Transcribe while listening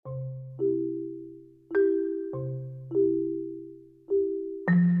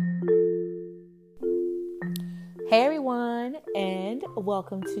Hey everyone, and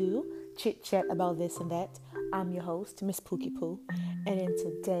welcome to Chit Chat About This and That. I'm your host, Miss Pookie Poo, and in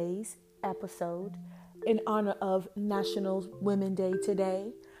today's episode, in honor of National Women's Day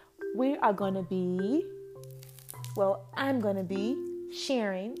today, I'm going to be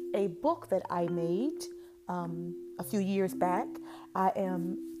sharing a book that I made a few years back. I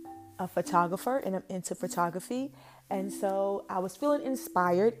am a photographer and I'm into photography. And so I was feeling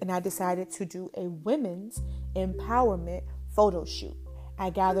inspired and I decided to do a women's empowerment photo shoot. I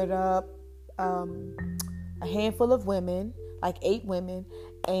gathered up a handful of women, like 8 women,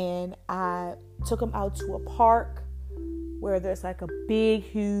 and I took them out to a park where there's like a big,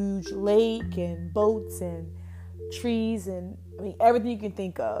 huge lake and boats and trees and everything you can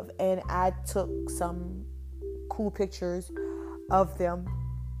think of. And I took some cool pictures of them.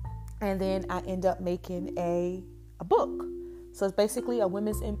 And then I end up making a book. So it's basically a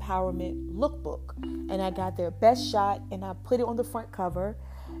women's empowerment lookbook. And I got their best shot and I put it on the front cover.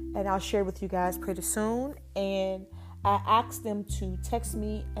 And I'll share with you guys pretty soon. And I asked them to text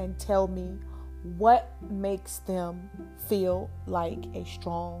me and tell me what makes them feel like a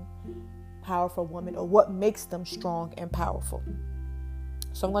strong, powerful woman, or what makes them strong and powerful.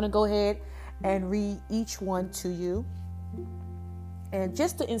 So I'm going to go ahead and read each one to you. And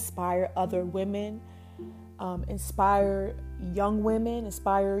just to inspire other women, inspire young women,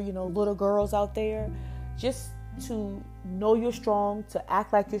 inspire, little girls out there, just to know you're strong, to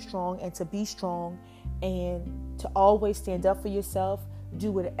act like you're strong, and to be strong, and to always stand up for yourself, do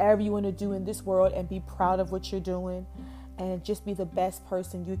whatever you want to do in this world, and be proud of what you're doing, and just be the best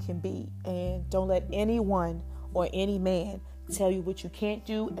person you can be. And don't let anyone or any man tell you what you can't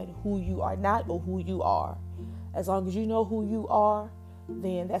do and who you are not or who you are. As long as you know who you are,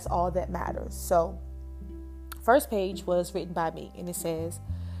 then that's all that matters. So, first page was written by me, and it says,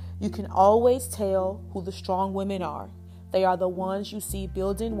 "You can always tell who the strong women are. They are the ones you see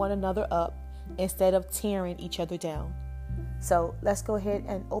building one another up instead of tearing each other down." So let's go ahead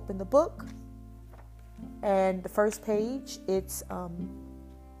and open the book. And the first page, it's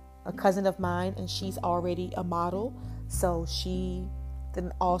a cousin of mine, and she's already a model. So she did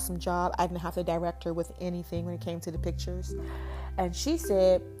an awesome job. I didn't have to direct her with anything when it came to the pictures. And she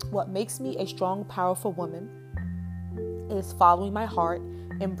said, "What makes me a strong, powerful woman is following my heart,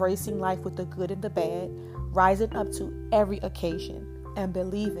 embracing life with the good and the bad, rising up to every occasion, and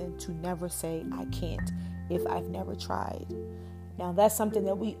believing to never say I can't if I've never tried." Now that's something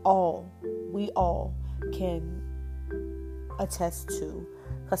that we all can attest to.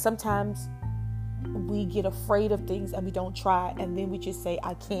 Because sometimes we get afraid of things and we don't try, and then we just say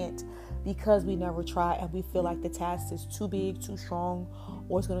I can't because we never try, and we feel like the task is too big, too strong,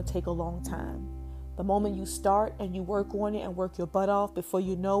 or it's going to take a long time. The moment you start and you work on it and work your butt off, before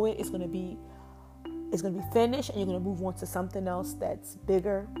you know it, it's going to be finished, and you're going to move on to something else that's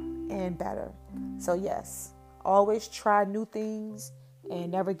bigger and better. So yes, always try new things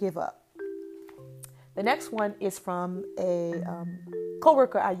and never give up. The next one is from a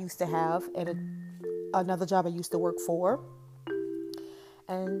coworker I used to have and another job I used to work for.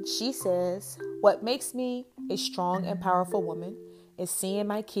 And she says, "What makes me a strong and powerful woman is seeing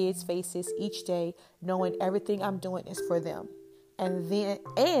my kids' faces each day, knowing everything I'm doing is for them. And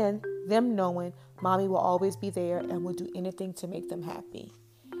them knowing mommy will always be there and will do anything to make them happy."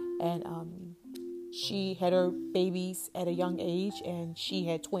 And she had her babies at a young age, and she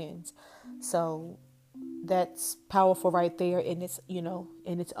had twins. So that's powerful right there in its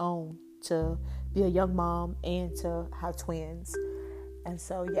own, to be a young mom and to have twins. And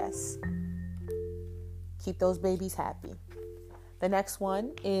so, yes, keep those babies happy. The next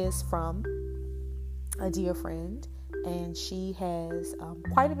one is from a dear friend, and she has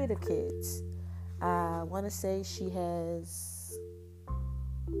quite a bit of kids. I want to say she has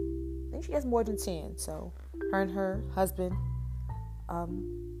more than 10. So her and her husband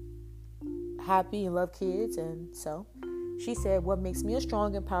happy and love kids. And so she said, "What makes me a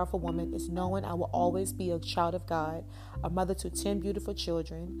strong and powerful woman is knowing I will always be a child of God, a mother to 10 beautiful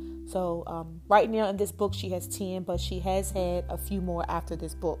children." So right now in this book, she has 10, but she has had a few more after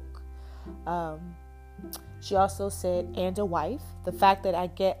this book. She also said, "And a wife, the fact that I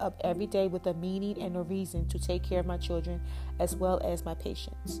get up every day with a meaning and a reason to take care of my children as well as my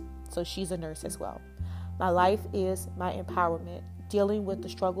patients." So she's a nurse as well. "My life is my empowerment. Dealing with the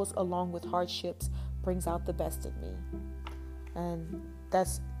struggles along with hardships brings out the best in me." And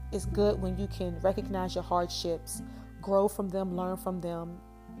it's good when you can recognize your hardships, grow from them, learn from them,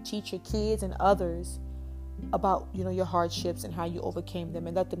 teach your kids and others about your hardships and how you overcame them,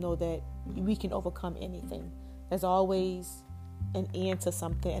 and let them know that we can overcome anything. There's always an end to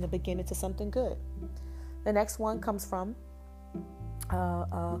something and a beginning to something good. The next one comes from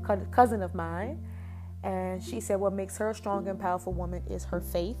a cousin of mine. And she said what makes her a strong and powerful woman is her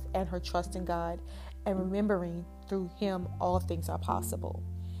faith and her trust in God and remembering through him all things are possible.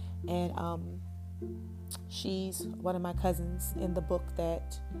 And she's one of my cousins in the book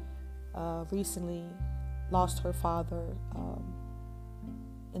that recently lost her father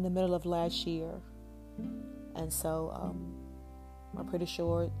in the middle of last year. And so I'm pretty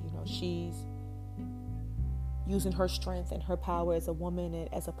sure, she's using her strength and her power as a woman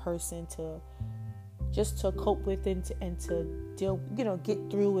and as a person to cope with it and to deal, get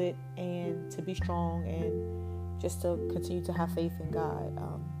through it and to be strong and just to continue to have faith in God.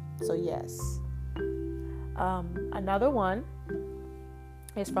 So yes. Another one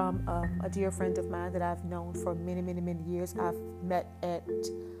is from a dear friend of mine that I've known for many, many, many years. I've met at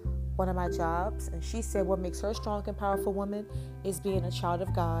one of my jobs, and she said what makes her a strong and powerful woman is being a child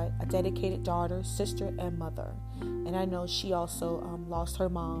of God, a dedicated daughter, sister, and mother. And I know she also lost her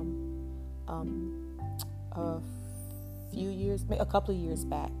mom a couple of years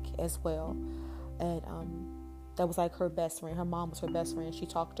back as well. And that was like her best friend. Her mom was her best friend. She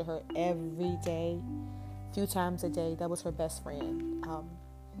talked to her every day, a few times a day. That was her best friend.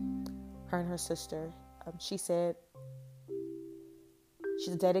 Her and her sister. She said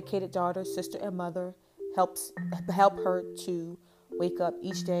she's a dedicated daughter, sister, and mother. Help her to wake up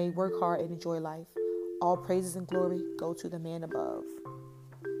each day, work hard, and enjoy life. All praises and glory go to the man above.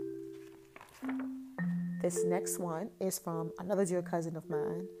 This next one is from another dear cousin of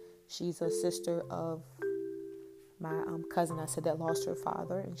mine. She's a sister of my cousin I said that lost her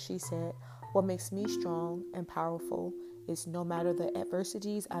father. And she said, what makes me strong and powerful is no matter the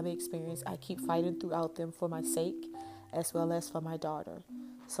adversities I've experienced, I keep fighting throughout them for my sake as well as for my daughter.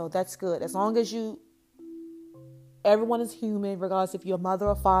 So that's good. As long as everyone is human, regardless if you're a mother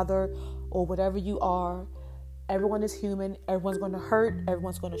or father or whatever you are, everyone is human. Everyone's going to hurt.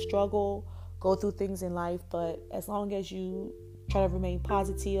 Everyone's going to struggle, go through things in life. But as long as you try to remain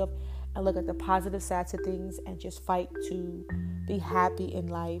positive and look at the positive sides of things and just fight to be happy in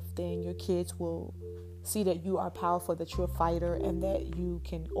life, then your kids will see that you are powerful, that you're a fighter, and that you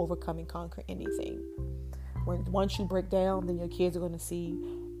can overcome and conquer anything. Once you break down, then your kids are going to see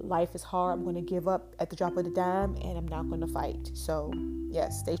life is hard. I'm going to give up at the drop of the dime, and I'm not going to fight. So,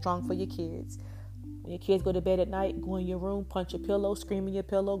 yes, stay strong for your kids. When your kids go to bed at night, go in your room, punch your pillow, scream in your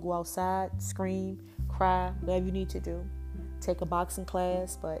pillow, go outside, scream, cry, whatever you need to do. Take a boxing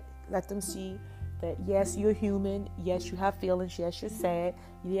class, but let them see that, yes, you're human. Yes, you have feelings. Yes, you're sad.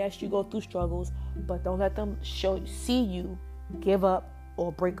 Yes, you go through struggles, but don't let them see you give up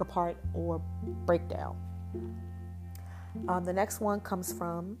or break apart or break down. The next one comes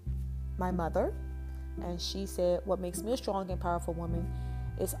from my mother, and she said, what makes me a strong and powerful woman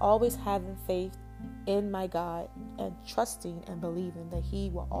is always having faith in my God and trusting and believing that He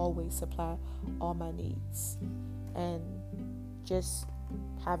will always supply all my needs. And just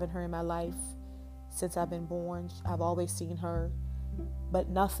having her in my life since I've been born, I've always seen her, but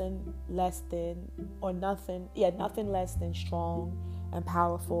nothing less than strong and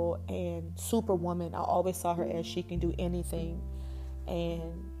powerful and superwoman. I always saw her as she can do anything,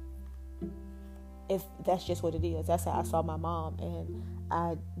 and if that's just what it is, that's how I saw my mom, and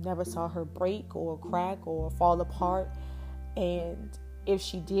I never saw her break or crack or fall apart. And if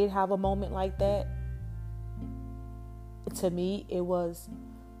she did have a moment like that, to me it was,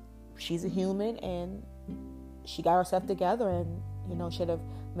 she's a human and she got herself together, and should have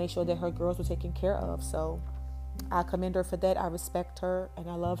made sure that her girls were taken care of. So I commend her for that. I respect her and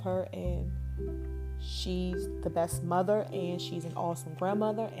I love her, and she's the best mother, and she's an awesome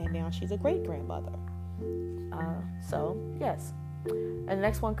grandmother, and now she's a great grandmother. So yes. And the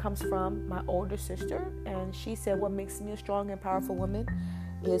next one comes from my older sister, and she said what makes me a strong and powerful woman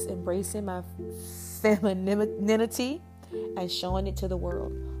is embracing my femininity and showing it to the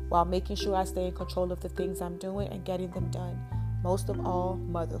world while making sure I stay in control of the things I'm doing and getting them done. Most of all,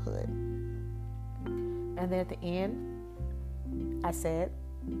 motherhood. And then at the end, I said,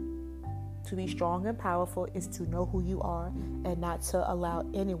 to be strong and powerful is to know who you are and not to allow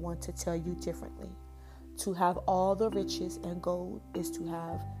anyone to tell you differently. To have all the riches and gold is to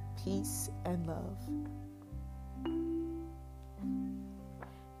have peace and love.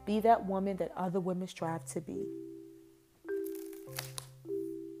 Be that woman that other women strive to be.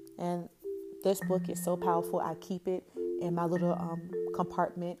 And this book is so powerful. I keep it in my little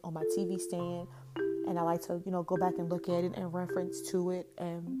compartment on my TV stand, and I like to, go back and look at it and reference to it,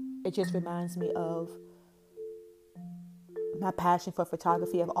 and it just reminds me of my passion for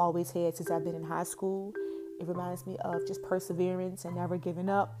photography I've always had since I've been in high school. It reminds me of just perseverance and never giving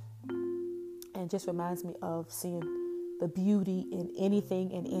up. and just reminds me of seeing the beauty in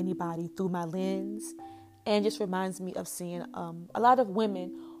anything and anybody through my lens, and just reminds me of seeing a lot of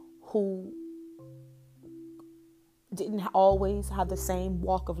women who didn't always have the same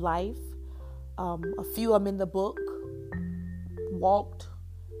walk of life. A few of them in the book walked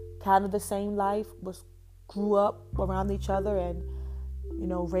kind of the same life, grew up around each other, and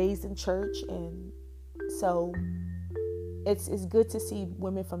raised in church, and so it's good to see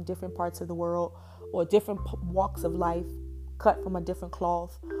women from different parts of the world or different walks of life, cut from a different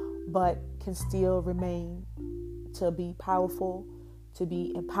cloth, but can still remain to be powerful, to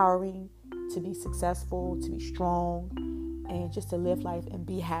be empowering, to be successful, to be strong, and just to live life and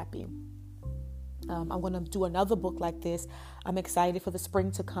be happy. I'm going to do another book like this. I'm excited for the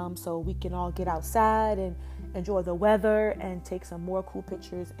spring to come so we can all get outside and enjoy the weather and take some more cool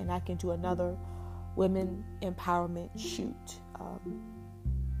pictures, and I can do another women empowerment shoot.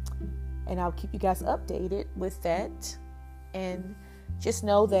 And I'll keep you guys updated with that. And just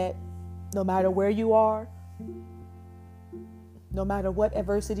know that no matter where you are, no matter what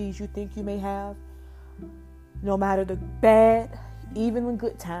adversities you think you may have, no matter the bad, even the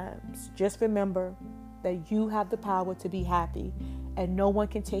good times, just remember that you have the power to be happy, and no one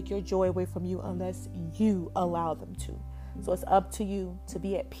can take your joy away from you unless you allow them to. So it's up to you to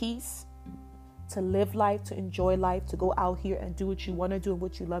be at peace, to live life, to enjoy life, to go out here and do what you want to do and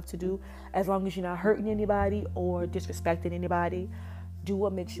what you love to do, as long as you're not hurting anybody or disrespecting anybody. Do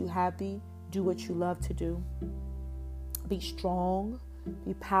what makes you happy. Do what you love to do. Be strong,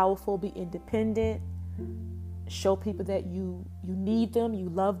 be powerful, be independent. Show people that you need them, you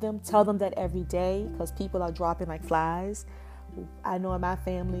love them. Tell them that every day, because people are dropping like flies. I know in my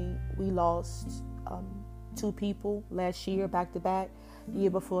family, we lost 2 people last year, back to back. The year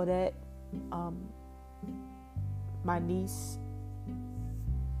before that, my niece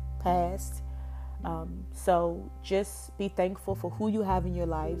passed. So just be thankful for who you have in your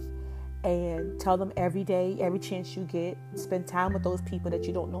life, and tell them every day, every chance you get. Spend time with those people that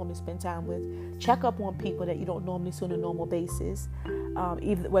you don't normally spend time with. Check up on people that you don't normally see on a normal basis.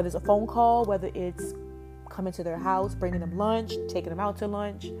 Either whether it's a phone call, whether it's coming to their house, bringing them lunch, taking them out to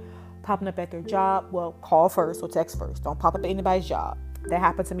lunch, popping up at their job. Well, call first or text first. Don't pop up at anybody's job. That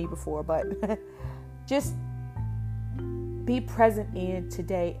happened to me before, but just be present in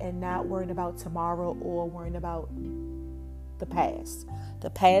today and not worrying about tomorrow or worrying about the past.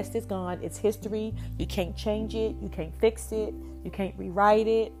 The past is gone. It's history. You can't change it. You can't fix it. You can't rewrite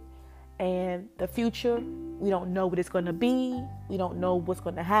it. And the future, we don't know what it's going to be. We don't know what's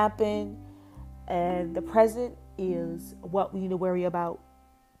going to happen. And the present is what we need to worry about,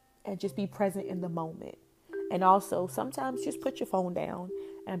 and just be present in the moment. And also, sometimes just put your phone down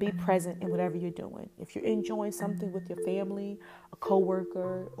and be present in whatever you're doing. If you're enjoying something with your family, a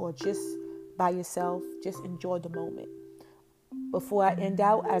coworker, or just by yourself, just enjoy the moment. Before I end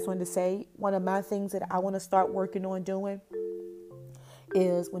out, I just wanted to say one of my things that I want to start working on doing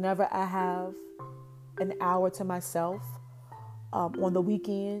is whenever I have an hour to myself on the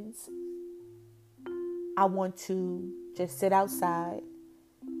weekends, I want to just sit outside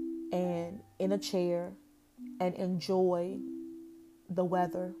and in a chair and enjoy the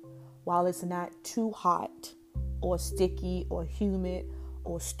weather while it's not too hot or sticky or humid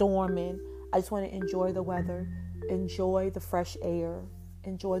or storming. I just want to enjoy the weather, enjoy the fresh air,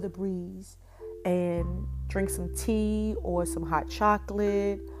 enjoy the breeze, and drink some tea or some hot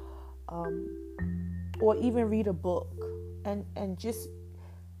chocolate, or even read a book and just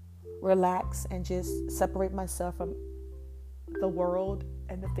relax and just separate myself from the world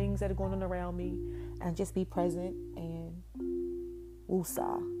and the things that are going on around me, and just be present and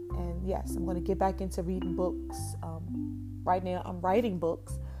woosah. And yes, I'm going to get back into reading books. Right now I'm writing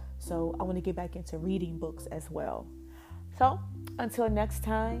books, so I want to get back into reading books as well. So until next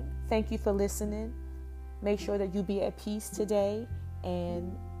time, thank you for listening. Make sure that you be at peace today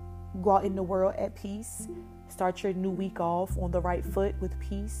and go out in the world at peace. Start your new week off on the right foot with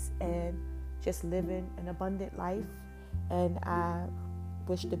peace and just living an abundant life. And I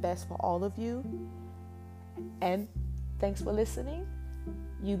wish the best for all of you. And thanks for listening.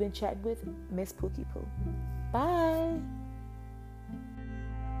 You've been chatting with Miss Pookie Poo. Bye.